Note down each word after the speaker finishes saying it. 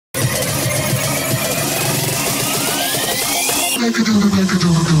Hi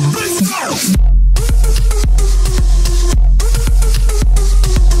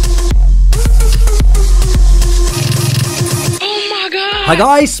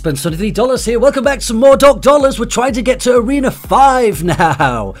guys, spent $23 here. Welcome back to some more Doc Dollars. We're trying to get to Arena 5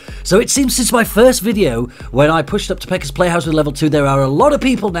 now. So it seems since my first video, when I pushed up to Pekka's Playhouse with level 2, there are a lot of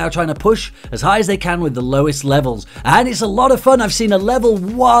people now trying to push as high as they can with the lowest levels. And it's a lot of fun. I've seen a level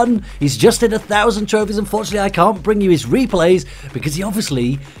 1. He's just hit 1,000 trophies. Unfortunately, I can't bring you his replays because he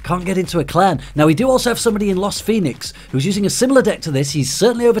obviously can't get into a clan. Now, we do also have somebody in Lost Phoenix who's using a similar deck to this. He's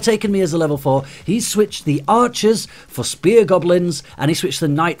certainly overtaken me as a level 4. He's switched the archers for spear goblins, and he switched the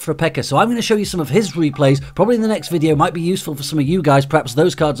knight for a Pekka. So I'm going to show you some of his replays, probably in the next video. Might be useful for some of you guys. Perhaps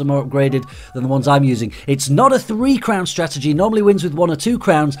those cards are more upgraded than the ones I'm using. It's not a 3-crown strategy. Normally wins with 1 or 2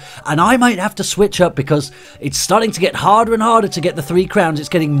 crowns, and I might have to switch up because it's starting to get harder and harder to get the 3 crowns. It's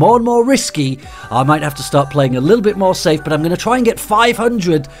getting more and more risky. I might have to start playing a little bit more safe, but I'm going to try and get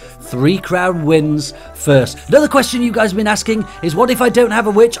 500 3-crown wins first. Another question you guys have been asking is, what if I don't have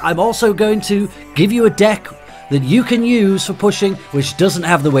a witch? I'm also going to give you a deck that you can use for pushing, which doesn't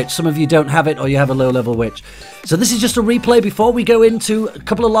have the witch. Some of you don't have it, or you have a low-level witch. So this is just a replay before we go into a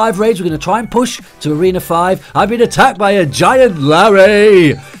couple of live raids. We're going to try and push to Arena 5. I've been attacked by a Giant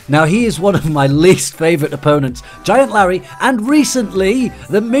Larry. Now, he is one of my least favourite opponents. Giant Larry, and recently,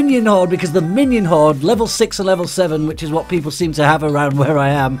 the Minion Horde, because the Minion Horde, level 6 and level 7, which is what people seem to have around where I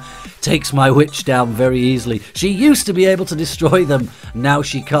am, takes my witch down very easily. She used to be able to destroy them. Now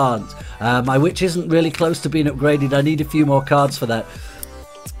she can't. My witch isn't really close to being upgraded. I need a few more cards for that.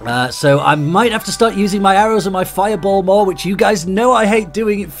 So I might have to start using my arrows and my fireball more, which you guys know I hate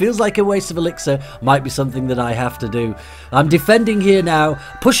doing. It feels like a waste of elixir. Might be something that I have to do. I'm defending here now,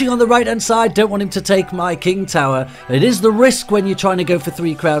 pushing on the right hand side. Don't want him to take my king tower. It is the risk when you're trying to go for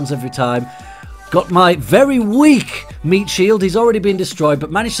 3 crowns every time. Got my very weak meat shield. He's already been destroyed, but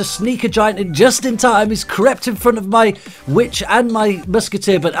managed to sneak a giant in just in time. He's crept in front of my witch and my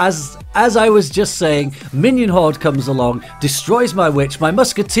musketeer, but as I was just saying, Minion Horde comes along, destroys my witch. My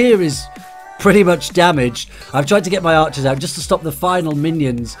musketeer is pretty much damaged. I've tried to get my archers out just to stop the final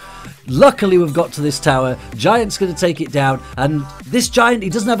minions. Luckily, we've got to this tower. Giant's going to take it down, and this giant,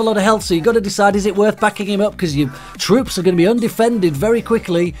 he doesn't have a lot of health, so you've got to decide, is it worth backing him up, because your troops are going to be undefended very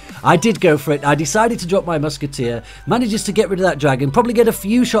quickly. I did go for it. I decided to drop my musketeer, manages to get rid of that dragon, probably get a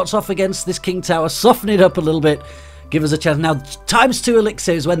few shots off against this king tower, soften it up a little bit, give us a chance. Now, ×2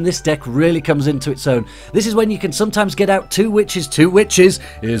 elixir is when this deck really comes into its own. This is when you can sometimes get out 2 witches. 2 witches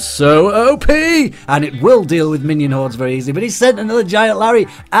is so OP, and it will deal with minion hordes very easily. But he sent another Giant Larry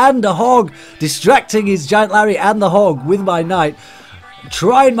and a hog, distracting his Giant Larry and the hog with my knight.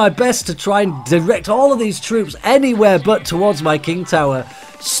 Trying my best to try and direct all of these troops anywhere but towards my king tower.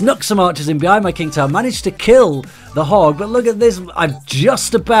 Snuck some archers in behind my king tower, managed to kill the hog. But look at this, I've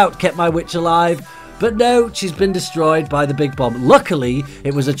just about kept my witch alive. But no, she's been destroyed by the big bomb. Luckily,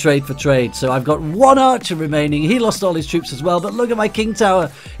 it was a trade for trade. So I've got 1 archer remaining. He lost all his troops as well. But look at my king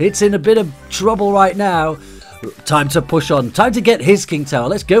tower. It's in a bit of trouble right now. Time to push on. Time to get his king tower.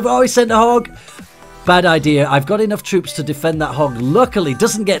 Let's go. Oh, he sent a hog. Bad idea. I've got enough troops to defend that hog. Luckily,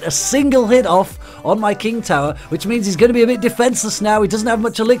 doesn't get a single hit off on my king tower, which means he's going to be a bit defenseless now. He doesn't have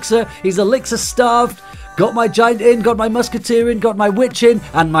much elixir. He's elixir starved. Got my giant in, got my musketeer in, got my witch in,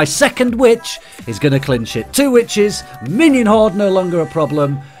 and my second witch is going to clinch it. 2 witches, Minion Horde no longer a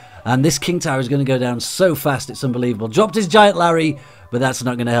problem, and this king tower is going to go down so fast it's unbelievable. Dropped his Giant Larry, but that's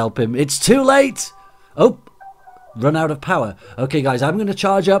not going to help him. It's too late. Oh, run out of power. Okay, guys, I'm going to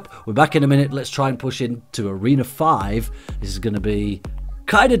charge up. We're back in a minute. Let's try and push into Arena 5. This is going to be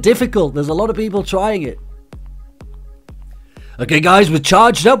kind of difficult. There's a lot of people trying it. Okay, guys, we're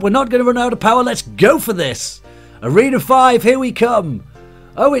charged up. We're not going to run out of power. Let's go for this. Arena 5, here we come.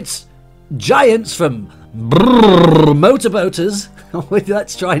 Oh, it's giants from motorboaters.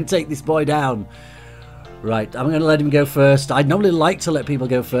 Let's try and take this boy down. Right, I'm going to let him go first. I'd normally like to let people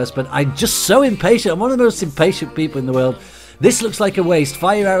go first, but I'm just so impatient. I'm one of the most impatient people in the world. This looks like a waste.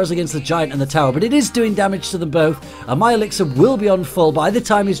 Fire arrows against the giant and the tower, but it is doing damage to them both, and my elixir will be on full by the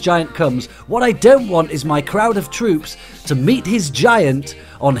time his giant comes. What I don't want is my crowd of troops to meet his giant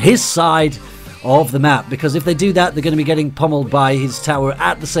on his side of the map, because if they do that, they're going to be getting pummeled by his tower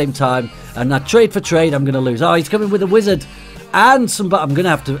at the same time, and that trade for trade, I'm going to lose. Oh, he's coming with a wizard and some, but I'm going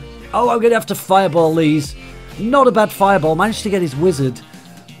to have to, oh, I'm going to have to fireball these. Not a bad fireball. Managed to get his wizard.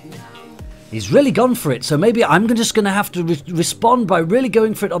 He's really gone for it, so maybe I'm just going to have to respond by really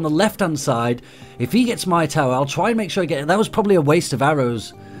going for it on the left-hand side. If he gets my tower, I'll try and make sure I get it. That was probably a waste of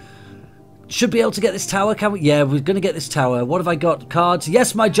arrows. Should be able to get this tower, can we? Yeah, we're going to get this tower. What have I got? Cards.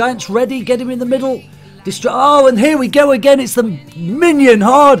 Yes, my giant's ready. Get him in the middle. Destroy. Oh, and here we go again. It's the Minion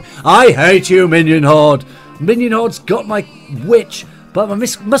Horde. I hate you, Minion Horde. Minion Horde's got my witch, but my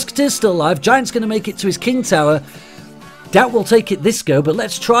Musketeer's still alive. Giant's going to make it to his King Tower. Doubt we'll take it this go, but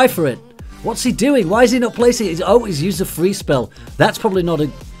let's try for it. What's he doing? Why is he not placing it? Oh, he's used a free spell. That's probably not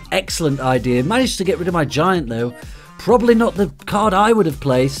an excellent idea. Managed to get rid of my Giant, though. Probably not the card I would have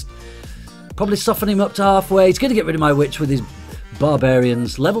placed. Probably soften him up to halfway. He's going to get rid of my witch with his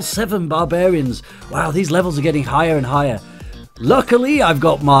barbarians. Level 7 barbarians. Wow, these levels are getting higher and higher. Luckily, I've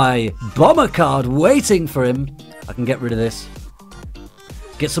got my bomber card waiting for him. I can get rid of this.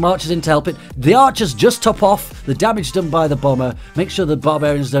 Get some archers in to help it. The archers just top off the damage done by the bomber. Make sure the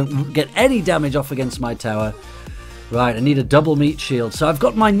barbarians don't get any damage off against my tower. Right, I need a double meat shield. So I've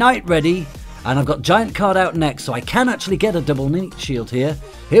got my knight ready, and I've got giant card out next, so I can actually get a double meat shield here.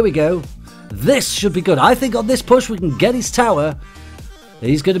 Here we go. This should be good. I think on this push we can get his tower.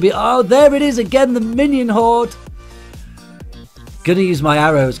 He's going to be... Oh, there it is again, the Minion Horde. Gonna use my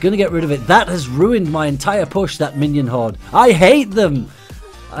arrows. Gonna get rid of it. That has ruined my entire push, that Minion Horde. I hate them.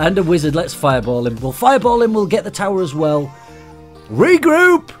 And a wizard. Let's fireball him. We'll fireball him. We'll get the tower as well.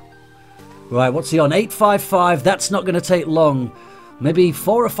 Regroup. Right, what's he on? 855. That's not going to take long. Maybe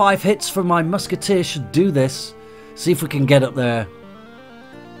 4 or 5 hits from my Musketeer should do this. See if we can get up there.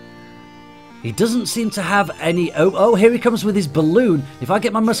 He doesn't seem to have any... Oh, here he comes with his balloon. If I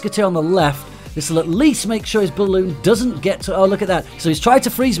get my Musketeer on the left, this will at least make sure his balloon doesn't get to... Oh, look at that. So he's tried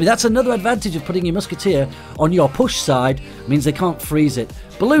to freeze me. That's another advantage of putting your Musketeer on your push side. It means they can't freeze it.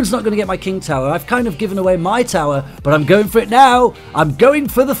 Balloon's not going to get my King Tower. I've kind of given away my tower, but I'm going for it now. I'm going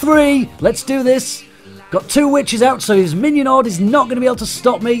for the 3. Let's do this. Got 2 witches out, so his Minion Horde is not going to be able to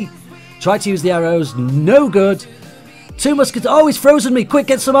stop me. Try to use the arrows. No good. 2 Musketeers. Oh, he's frozen me. Quick,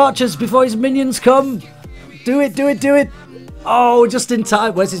 get some archers before his minions come. Do it, do it, do it. Oh, just in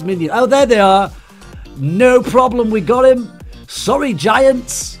time. Where's his minion? Oh, there they are. No problem. We got him. Sorry,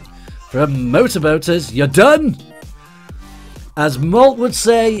 giants. From Motorboaters, you're done. As Malt would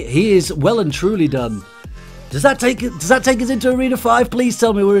say, he is well and truly done. Does that take us into Arena 5? Please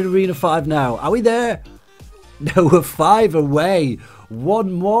tell me we're in Arena 5 now. Are we there? No, we're 5 away.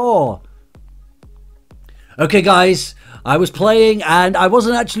 1 more. Okay, guys. I was playing and I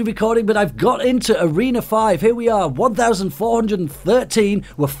wasn't actually recording, but I've got into Arena 5. Here we are, 1,413.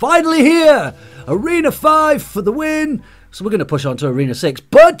 We're finally here. Arena 5 for the win. So we're going to push on to Arena 6.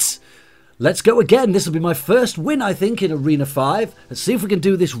 But let's go again. This will be my first win, I think, in Arena 5. Let's see if we can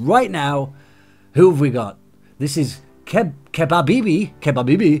do this right now. Who have we got? This is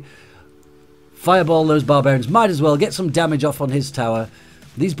Kebabibi. Fireball those barbarians. Might as well get some damage off on his tower.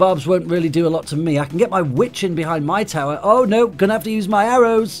 These barbs won't really do a lot to me. I can get my witch in behind my tower. Oh, no. Gonna have to use my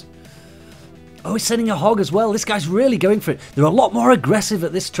arrows. Oh, he's sending a hog as well. This guy's really going for it. They're a lot more aggressive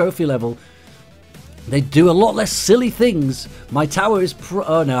at this trophy level. They do a lot less silly things. My tower is...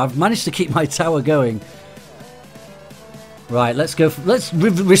 Oh, no. I've managed to keep my tower going. Right, let's go. Let's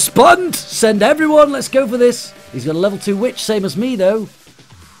respond. Send everyone. Let's go for this. He's got a level 2 witch. Same as me, though.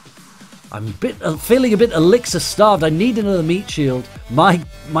 I'm feeling a bit elixir starved. I need another meat shield. My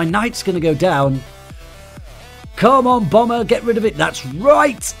knight's going to go down. Come on, bomber. Get rid of it. That's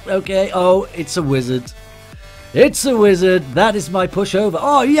right. Okay. Oh, it's a wizard. It's a wizard. That is my push over.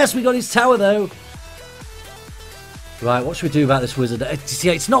 Oh, yes, we got his tower, though. Right, what should we do about this wizard? See,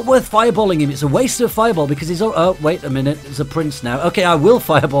 it's not worth fireballing him. It's a waste of fireball because he's... Oh, wait a minute. There's a prince now. Okay, I will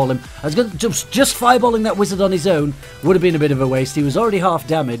fireball him. I was going to... Just fireballing that wizard on his own would have been a bit of a waste. He was already half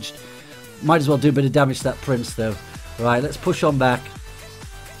damaged. Might as well do a bit of damage to that prince, though. Right, let's push on back.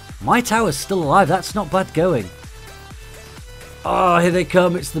 My tower's still alive. That's not bad going. Oh, here they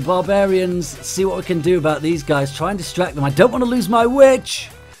come. It's the barbarians. Let's see what we can do about these guys. Try and distract them. I don't want to lose my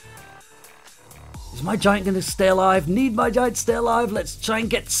witch. Is my giant going to stay alive? Need my giant to stay alive? Let's try and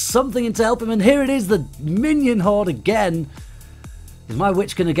get something in to help him. And here it is, the Minion Horde again. Is my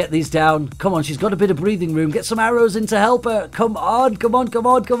witch going to get these down? Come on, she's got a bit of breathing room. Get some arrows in to help her. Come on, come on, come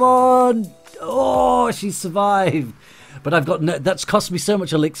on, come on. Oh, she survived. But I've got no, that's cost me so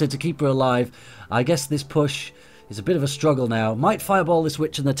much elixir to keep her alive. I guess this push is a bit of a struggle now. Might fireball this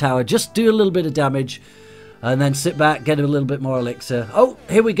witch in the tower. Just do a little bit of damage. And then sit back, get a little bit more elixir. Oh,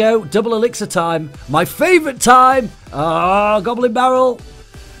 here we go. Double elixir time. My favourite time. Ah, Goblin Barrel.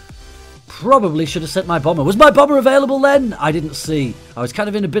 Probably should have sent my bomber. Was my bomber available then? I didn't see. I was kind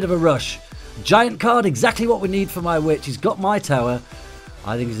of in a bit of a rush. Giant card, exactly what we need for my witch. He's got my tower.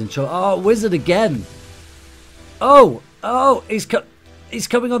 I think he's in trouble. Oh, wizard again. Oh, he's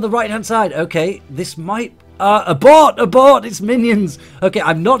coming on the right-hand side. Okay, this might... Abort, it's minions. Okay,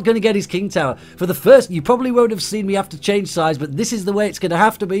 I'm not going to get his king tower. For the first, you probably won't have seen me have to change sides, but this is the way it's going to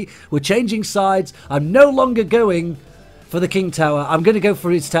have to be. We're changing sides. I'm no longer going for the king tower. I'm going to go for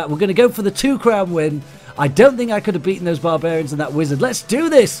his tower. We're going to go for the 2-crown win. I don't think I could have beaten those barbarians and that wizard. Let's do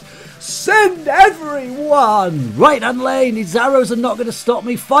this. Send everyone. Right-hand lane. His arrows are not going to stop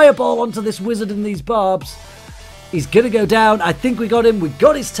me. Fireball onto this wizard and these barbs. He's going to go down. I think we got him. We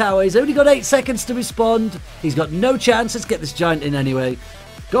got his tower. He's only got 8 seconds to respond. He's got no chance. Let's get this giant in anyway.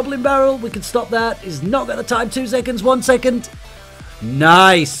 Goblin barrel. We can stop that. He's not got the time. 2 seconds. 1 second.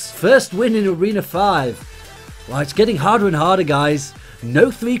 Nice. First win in Arena 5. Well, it's getting harder and harder, guys. No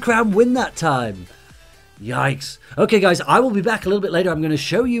 3-crown win that time. Yikes. Okay, guys, I will be back a little bit later. I'm going to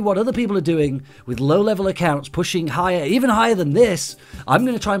show you what other people are doing with low-level accounts, pushing higher, even higher than this. I'm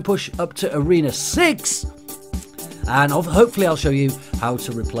going to try and push up to Arena 6. And hopefully I'll show you how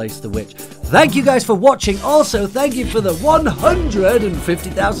to replace the witch. Thank you guys for watching. Also, thank you for the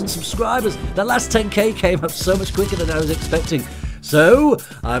 150,000 subscribers. The last 10k came up so much quicker than I was expecting. So,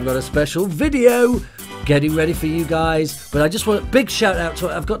 I've got a special video getting ready for you guys. But I just want a big shout out to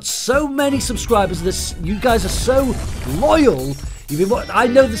it. I've got so many subscribers. You guys are so loyal. I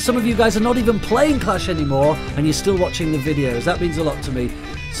know that some of you guys are not even playing Clash anymore, and you're still watching the videos. That means a lot to me.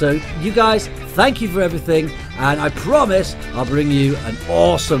 So, you guys, thank you for everything, and I promise I'll bring you an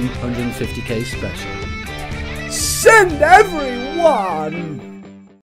awesome 150k special. Send everyone!